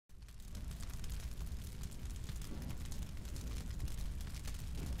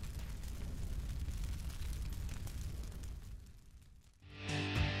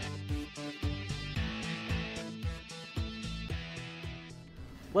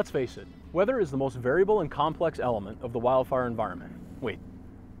Let's face it, weather is the most variable and complex element of the wildfire environment. Wait,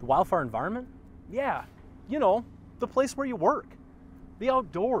 the wildfire environment? Yeah, you know, the place where you work, the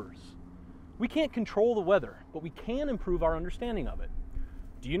outdoors. We can't control the weather, but we can improve our understanding of it.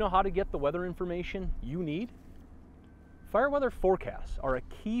 Do you know how to get the weather information you need? Fire weather forecasts are a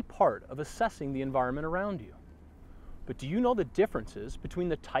key part of assessing the environment around you. But do you know the differences between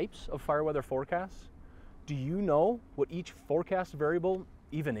the types of fire weather forecasts? Do you know what each forecast variable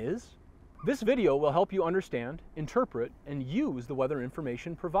even is? This video will help you understand, interpret, and use the weather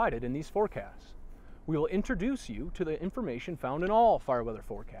information provided in these forecasts. We will introduce you to the information found in all fire weather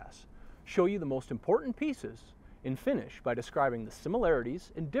forecasts, show you the most important pieces, and finish by describing the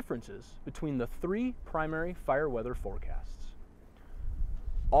similarities and differences between the three primary fire weather forecasts.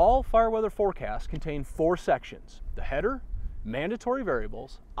 All fire weather forecasts contain 4 sections: the header, mandatory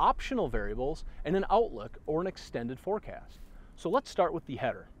variables, optional variables, and an outlook or an extended forecast. So let's start with the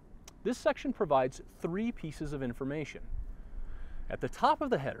header. This section provides 3 pieces of information. At the top of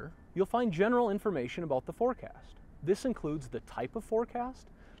the header, you'll find general information about the forecast. This includes the type of forecast,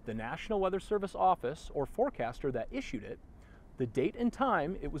 the National Weather Service office or forecaster that issued it, the date and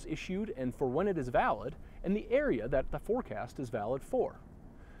time it was issued and for when it is valid, and the area that the forecast is valid for.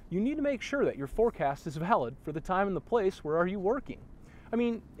 You need to make sure that your forecast is valid for the time and the place where are you working. I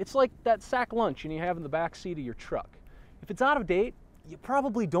mean, it's like that sack lunch you have in the back seat of your truck. If it's out of date, you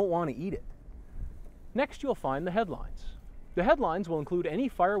probably don't want to eat it. Next, you'll find the headlines. The headlines will include any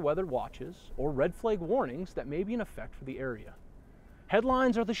fire weather watches or red flag warnings that may be in effect for the area.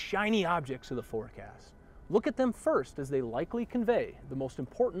 Headlines are the shiny objects of the forecast. Look at them first, as they likely convey the most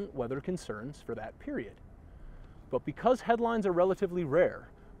important weather concerns for that period. But because headlines are relatively rare,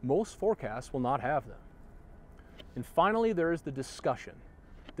 most forecasts will not have them. And finally, there is the discussion.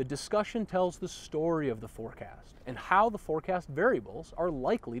 The discussion tells the story of the forecast and how the forecast variables are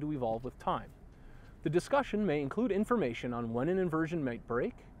likely to evolve with time. The discussion may include information on when an inversion might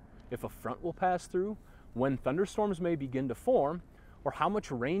break, if a front will pass through, when thunderstorms may begin to form, or how much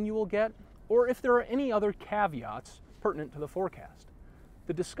rain you will get, or if there are any other caveats pertinent to the forecast.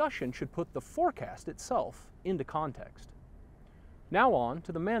 The discussion should put the forecast itself into context. Now on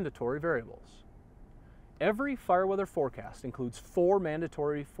to the mandatory variables. Every fire weather forecast includes 4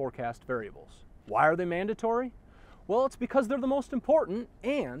 mandatory forecast variables. Why are they mandatory? Well, it's because they're the most important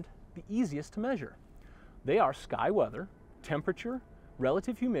and the easiest to measure. They are sky weather, temperature,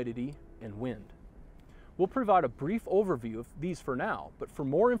 relative humidity, and wind. We'll provide a brief overview of these for now, but for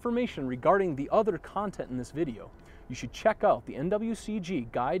more information regarding the other content in this video, you should check out the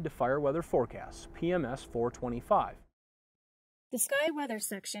NWCG Guide to Fire Weather Forecasts, PMS 425. The Sky Weather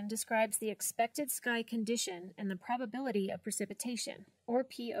section describes the expected sky condition and the probability of precipitation, or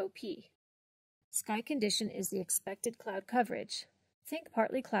POP. Sky condition is the expected cloud coverage. Think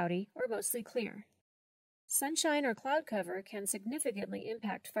partly cloudy or mostly clear. Sunshine or cloud cover can significantly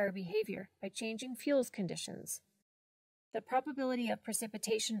impact fire behavior by changing fuels conditions. The probability of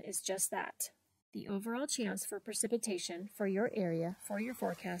precipitation is just that, the overall chance for precipitation for your area for your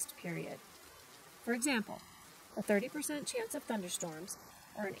forecast period. For example, a 30% chance of thunderstorms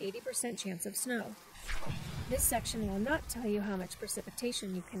or an 80% chance of snow. This section will not tell you how much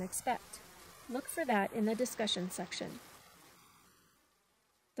precipitation you can expect. Look for that in the discussion section.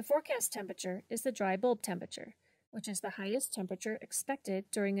 The forecast temperature is the dry bulb temperature, which is the highest temperature expected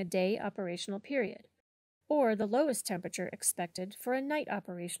during a day operational period, or the lowest temperature expected for a night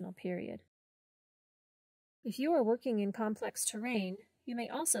operational period. If you are working in complex terrain, you may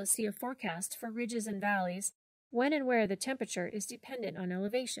also see a forecast for ridges and valleys when and where the temperature is dependent on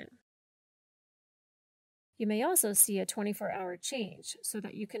elevation. You may also see a 24-hour change so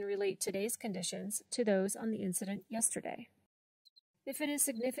that you can relate today's conditions to those on the incident yesterday. If it is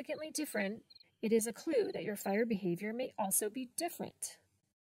significantly different, it is a clue that your fire behavior may also be different.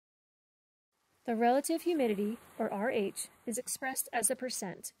 The relative humidity, or RH, is expressed as a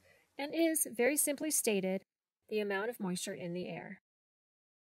percent and is, very simply stated, the amount of moisture in the air.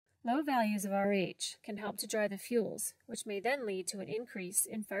 Low values of RH can help to dry the fuels, which may then lead to an increase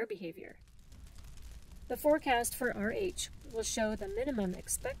in fire behavior. The forecast for RH will show the minimum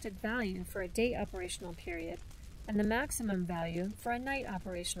expected value for a day operational period and the maximum value for a night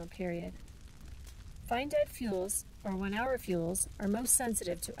operational period. Fine dead fuels, or 1-hour fuels, are most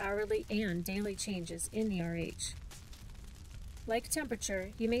sensitive to hourly and daily changes in the RH. Like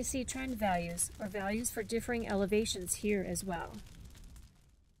temperature, you may see trend values or values for differing elevations here as well.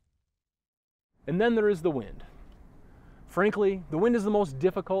 And then there is the wind. Frankly, the wind is the most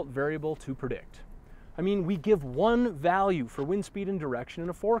difficult variable to predict. I mean, we give one value for wind speed and direction in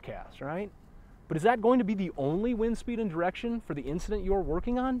a forecast, right? But is that going to be the only wind speed and direction for the incident you're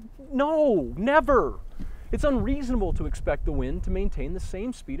working on? No, never. It's unreasonable to expect the wind to maintain the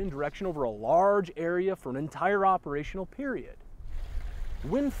same speed and direction over a large area for an entire operational period.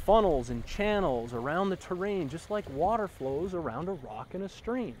 Wind funnels and channels around the terrain just like water flows around a rock in a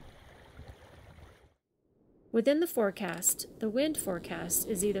stream. Within the forecast, the wind forecast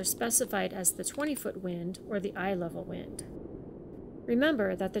is either specified as the 20-foot wind or the eye-level wind.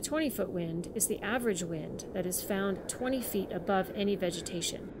 Remember that the 20-foot wind is the average wind that is found 20 feet above any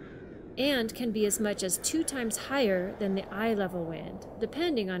vegetation, and can be as much as 2 times higher than the eye-level wind,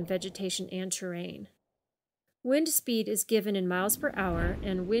 depending on vegetation and terrain. Wind speed is given in miles per hour,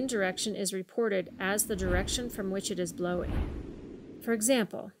 and wind direction is reported as the direction from which it is blowing. For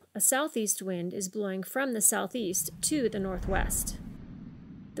example, a southeast wind is blowing from the southeast to the northwest.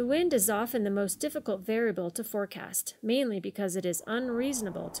 The wind is often the most difficult variable to forecast, mainly because it is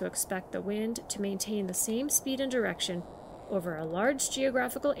unreasonable to expect the wind to maintain the same speed and direction over a large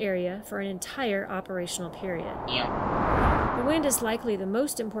geographical area for an entire operational period. The wind is likely the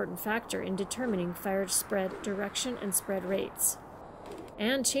most important factor in determining fire spread direction and spread rates,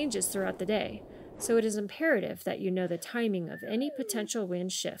 and changes throughout the day, so it is imperative that you know the timing of any potential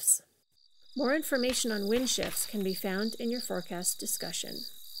wind shifts. More information on wind shifts can be found in your forecast discussion.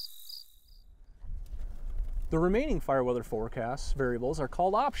 The remaining fire weather forecast variables are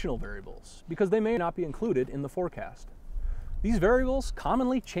called optional variables because they may not be included in the forecast. These variables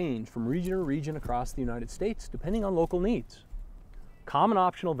commonly change from region to region across the United States depending on local needs. Common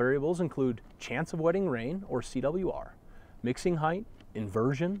optional variables include chance of wetting rain, or CWR, mixing height,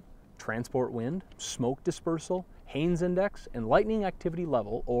 inversion, transport wind, smoke dispersal, Haynes index, and lightning activity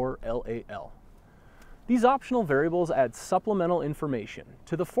level, or LAL. These optional variables add supplemental information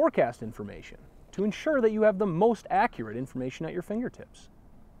to the forecast information to ensure that you have the most accurate information at your fingertips.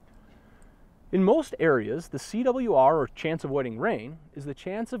 In most areas, the CWR, or chance of wetting rain, is the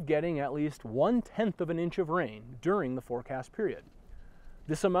chance of getting at least 1/10 of an inch of rain during the forecast period.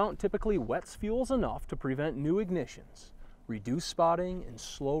 This amount typically wets fuels enough to prevent new ignitions, reduce spotting, and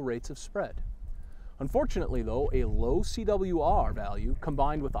slow rates of spread. Unfortunately though, a low CWR value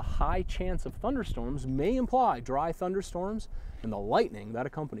combined with a high chance of thunderstorms may imply dry thunderstorms and the lightning that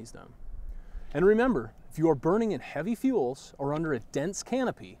accompanies them. And remember, if you are burning in heavy fuels or under a dense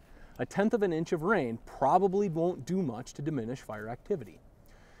canopy, 1/10 of an inch of rain probably won't do much to diminish fire activity.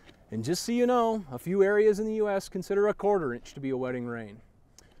 And just so you know, a few areas in the US consider 1/4 inch to be a wetting rain.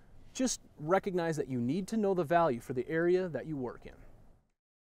 Just recognize that you need to know the value for the area that you work in.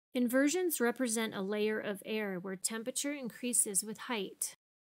 Inversions represent a layer of air where temperature increases with height.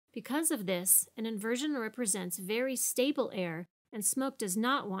 Because of this, an inversion represents very stable air, and smoke does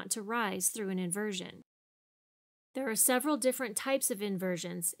not want to rise through an inversion. There are several different types of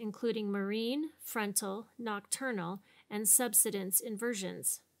inversions, including marine, frontal, nocturnal, and subsidence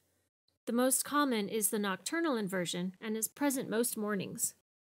inversions. The most common is the nocturnal inversion and is present most mornings.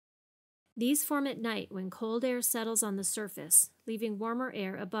 These form at night when cold air settles on the surface, leaving warmer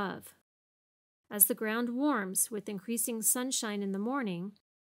air above. As the ground warms with increasing sunshine in the morning,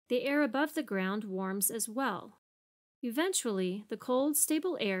 the air above the ground warms as well. Eventually, the cold,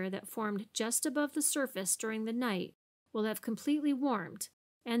 stable air that formed just above the surface during the night will have completely warmed,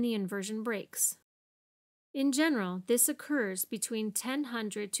 and the inversion breaks. In general, this occurs between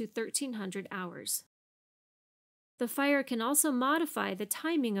 1000 to 1300 hours. The fire can also modify the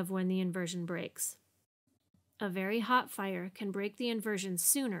timing of when the inversion breaks. A very hot fire can break the inversion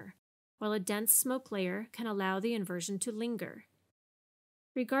sooner, while a dense smoke layer can allow the inversion to linger.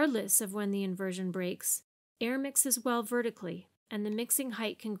 Regardless of when the inversion breaks, air mixes well vertically, and the mixing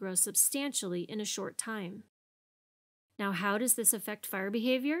height can grow substantially in a short time. Now, how does this affect fire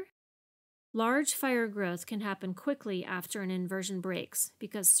behavior? Large fire growth can happen quickly after an inversion breaks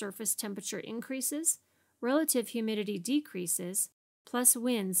because surface temperature increases, relative humidity decreases, plus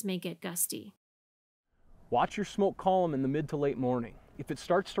winds may get gusty. Watch your smoke column in the mid to late morning. If it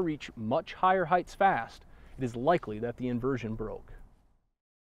starts to reach much higher heights fast, it is likely that the inversion broke.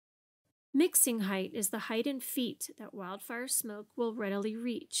 Mixing height is the height in feet that wildfire smoke will readily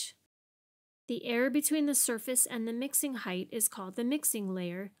reach. The air between the surface and the mixing height is called the mixing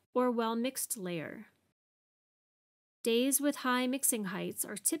layer or well-mixed layer. Days with high mixing heights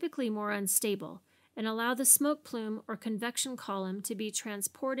are typically more unstable and allow the smoke plume or convection column to be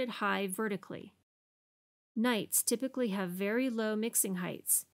transported high vertically. Nights typically have very low mixing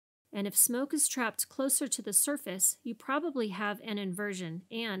heights, and if smoke is trapped closer to the surface, you probably have an inversion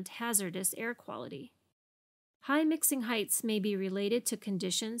and hazardous air quality. High mixing heights may be related to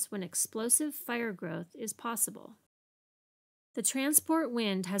conditions when explosive fire growth is possible. The transport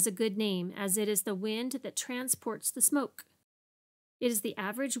wind has a good name as it is the wind that transports the smoke. It is the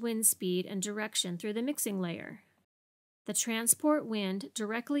average wind speed and direction through the mixing layer. The transport wind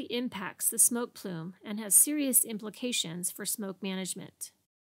directly impacts the smoke plume and has serious implications for smoke management.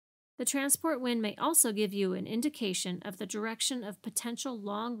 The transport wind may also give you an indication of the direction of potential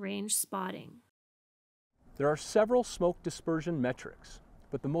long-range spotting. There are several smoke dispersion metrics,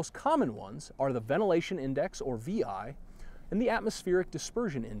 but the most common ones are the ventilation index, or VI, and the atmospheric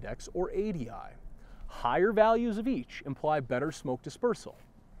dispersion index, or ADI. Higher values of each imply better smoke dispersal.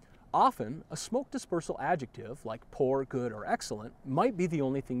 Often, a smoke dispersal adjective, like poor, good, or excellent, might be the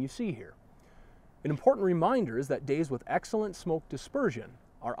only thing you see here. An important reminder is that days with excellent smoke dispersion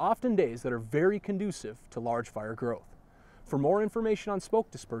are often days that are very conducive to large fire growth. For more information on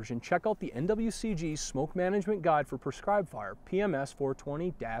smoke dispersion, check out the NWCG Smoke Management Guide for Prescribed Fire, PMS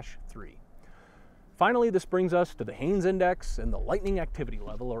 420-3. Finally, this brings us to the Haynes Index and the Lightning Activity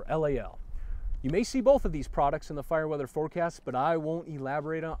Level, or LAL. You may see both of these products in the fire weather forecast, but I won't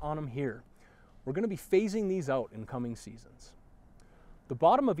elaborate on them here. We're going to be phasing these out in coming seasons. The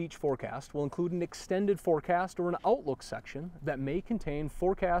bottom of each forecast will include an extended forecast or an outlook section that may contain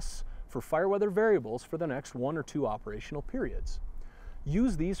forecasts for fire weather variables for the next 1 or 2 operational periods.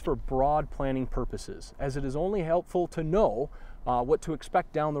 Use these for broad planning purposes, as it is only helpful to know what to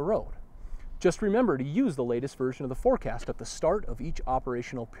expect down the road. Just remember to use the latest version of the forecast at the start of each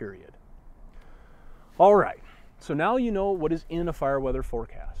operational period. All right, so now you know what is in a fire weather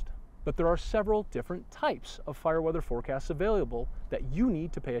forecast, but there are several different types of fire weather forecasts available that you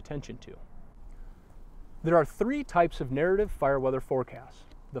need to pay attention to. There are 3 types of narrative fire weather forecasts: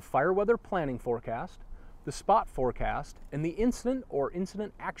 the fire weather planning forecast, the spot forecast, and the incident or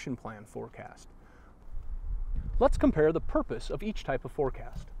incident action plan forecast. Let's compare the purpose of each type of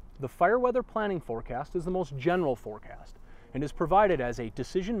forecast. The fire weather planning forecast is the most general forecast and is provided as a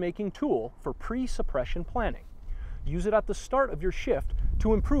decision-making tool for pre-suppression planning. Use it at the start of your shift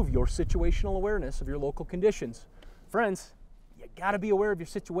to improve your situational awareness of your local conditions. Friends, you gotta be aware of your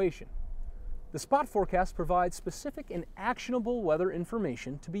situation. The spot forecast provides specific and actionable weather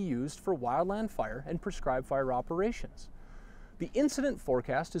information to be used for wildland fire and prescribed fire operations. The incident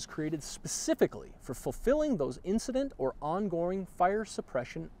forecast is created specifically for fulfilling those incident or ongoing fire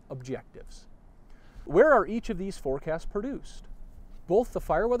suppression objectives. Where are each of these forecasts produced? Both the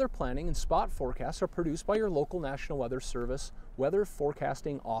fire weather planning and spot forecasts are produced by your local National Weather Service Weather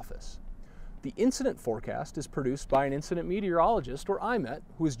Forecasting Office. The incident forecast is produced by an incident meteorologist, or IMET,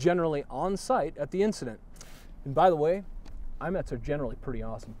 who is generally on site at the incident. And by the way, IMETs are generally pretty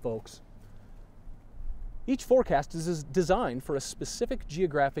awesome folks. Each forecast is designed for a specific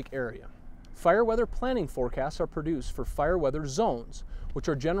geographic area. Fire weather planning forecasts are produced for fire weather zones, which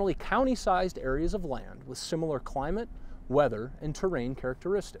are generally county-sized areas of land with similar climate, weather, and terrain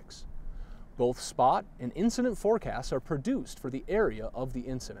characteristics. Both spot and incident forecasts are produced for the area of the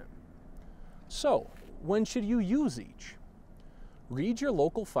incident. So, when should you use each? Read your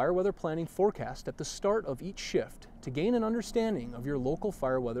local fire weather planning forecast at the start of each shift to gain an understanding of your local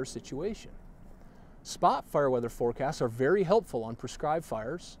fire weather situation. Spot fire weather forecasts are very helpful on prescribed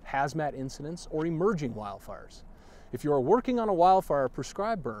fires, hazmat incidents, or emerging wildfires. If you are working on a wildfire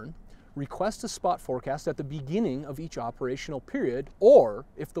prescribed burn, request a spot forecast at the beginning of each operational period, or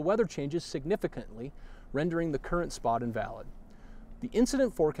if the weather changes significantly, rendering the current spot invalid. The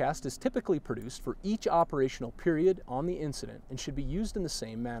incident forecast is typically produced for each operational period on the incident and should be used in the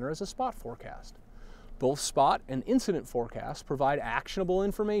same manner as a spot forecast. Both spot and incident forecasts provide actionable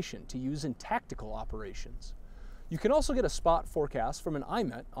information to use in tactical operations. You can also get a spot forecast from an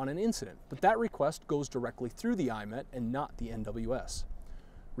IMET on an incident, but that request goes directly through the IMET and not the NWS.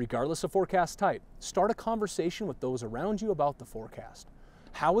 Regardless of forecast type, start a conversation with those around you about the forecast.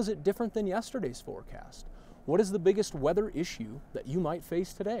 How is it different than yesterday's forecast? What is the biggest weather issue that you might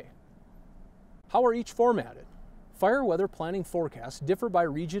face today? How are each formatted? Fire weather planning forecasts differ by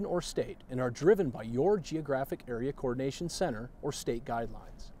region or state and are driven by your Geographic Area Coordination Center or state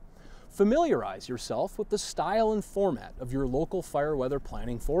guidelines. Familiarize yourself with the style and format of your local fire weather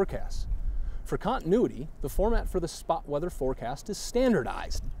planning forecasts. For continuity, the format for the spot weather forecast is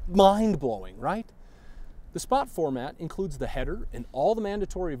standardized. Mind-blowing, right? The spot format includes the header and all the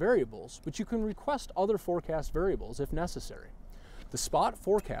mandatory variables, but you can request other forecast variables if necessary. The spot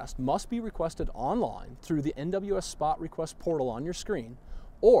forecast must be requested online through the NWS Spot Request portal on your screen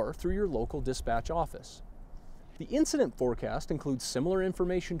or through your local dispatch office. The incident forecast includes similar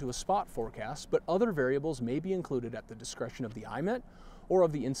information to a spot forecast, but other variables may be included at the discretion of the IMET or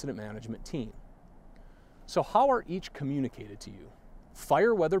of the incident management team. So how are each communicated to you?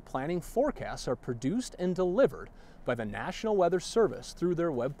 Fire weather planning forecasts are produced and delivered by the National Weather Service through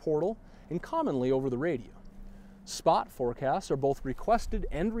their web portal and commonly over the radio. Spot forecasts are both requested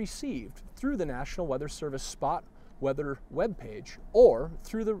and received through the National Weather Service Spot Weather webpage or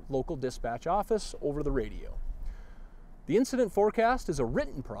through the local dispatch office over the radio. The incident forecast is a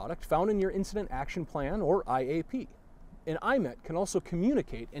written product found in your Incident Action Plan or IAP. An IMET can also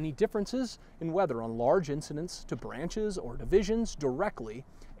communicate any differences in weather on large incidents to branches or divisions directly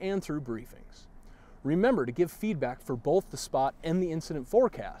and through briefings. Remember to give feedback for both the spot and the incident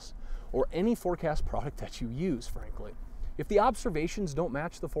forecast, or any forecast product that you use, frankly. If the observations don't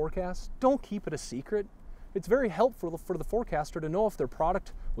match the forecast, don't keep it a secret. It's very helpful for the forecaster to know if their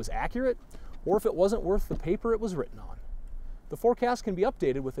product was accurate or if it wasn't worth the paper it was written on. The forecast can be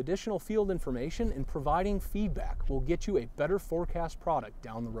updated with additional field information, and providing feedback will get you a better forecast product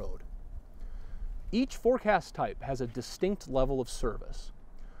down the road. Each forecast type has a distinct level of service.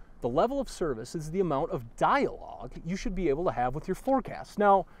 The level of service is the amount of dialogue you should be able to have with your forecast.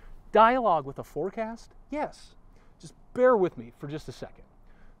 Now, dialogue with a forecast? Yes. Just bear with me for just a second.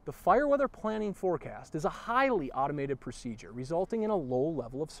 The fire weather planning forecast is a highly automated procedure resulting in a low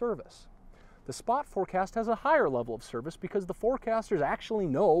level of service. The spot forecast has a higher level of service because the forecasters actually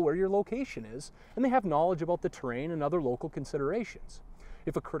know where your location is and they have knowledge about the terrain and other local considerations.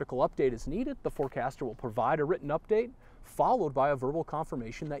 If a critical update is needed, the forecaster will provide a written update followed by a verbal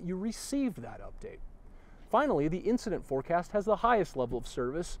confirmation that you received that update. Finally, the incident forecast has the highest level of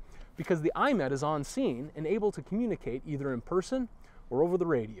service because the IMET is on scene and able to communicate either in person or over the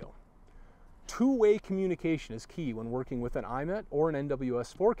radio. Two-way communication is key when working with an IMET or an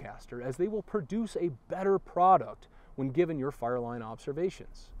NWS forecaster, as they will produce a better product when given your fire line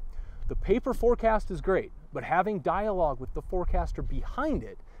observations. The paper forecast is great, but having dialogue with the forecaster behind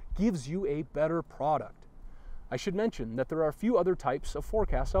it gives you a better product. I should mention that there are a few other types of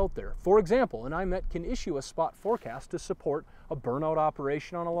forecasts out there. For example, an IMET can issue a spot forecast to support a burnout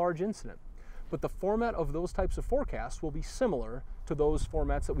operation on a large incident. But the format of those types of forecasts will be similar to those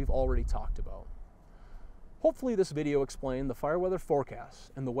formats that we've already talked about. Hopefully this video explained the fire weather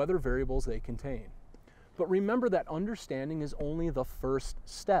forecasts and the weather variables they contain. But remember that understanding is only the first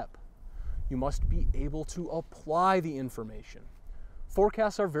step. You must be able to apply the information.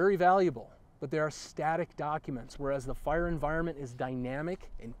 Forecasts are very valuable, but they are static documents, whereas the fire environment is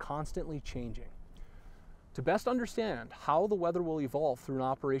dynamic and constantly changing. To best understand how the weather will evolve through an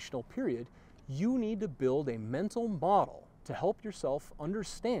operational period, you need to build a mental model to help yourself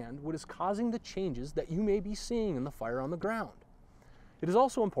understand what is causing the changes that you may be seeing in the fire on the ground. It is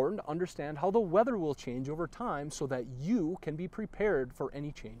also important to understand how the weather will change over time so that you can be prepared for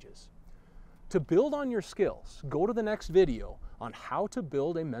any changes. To build on your skills, go to the next video on how to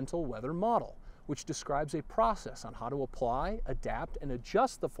build a mental weather model, which describes a process on how to apply, adapt, and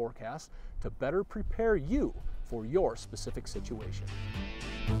adjust the forecast to better prepare you for your specific situation.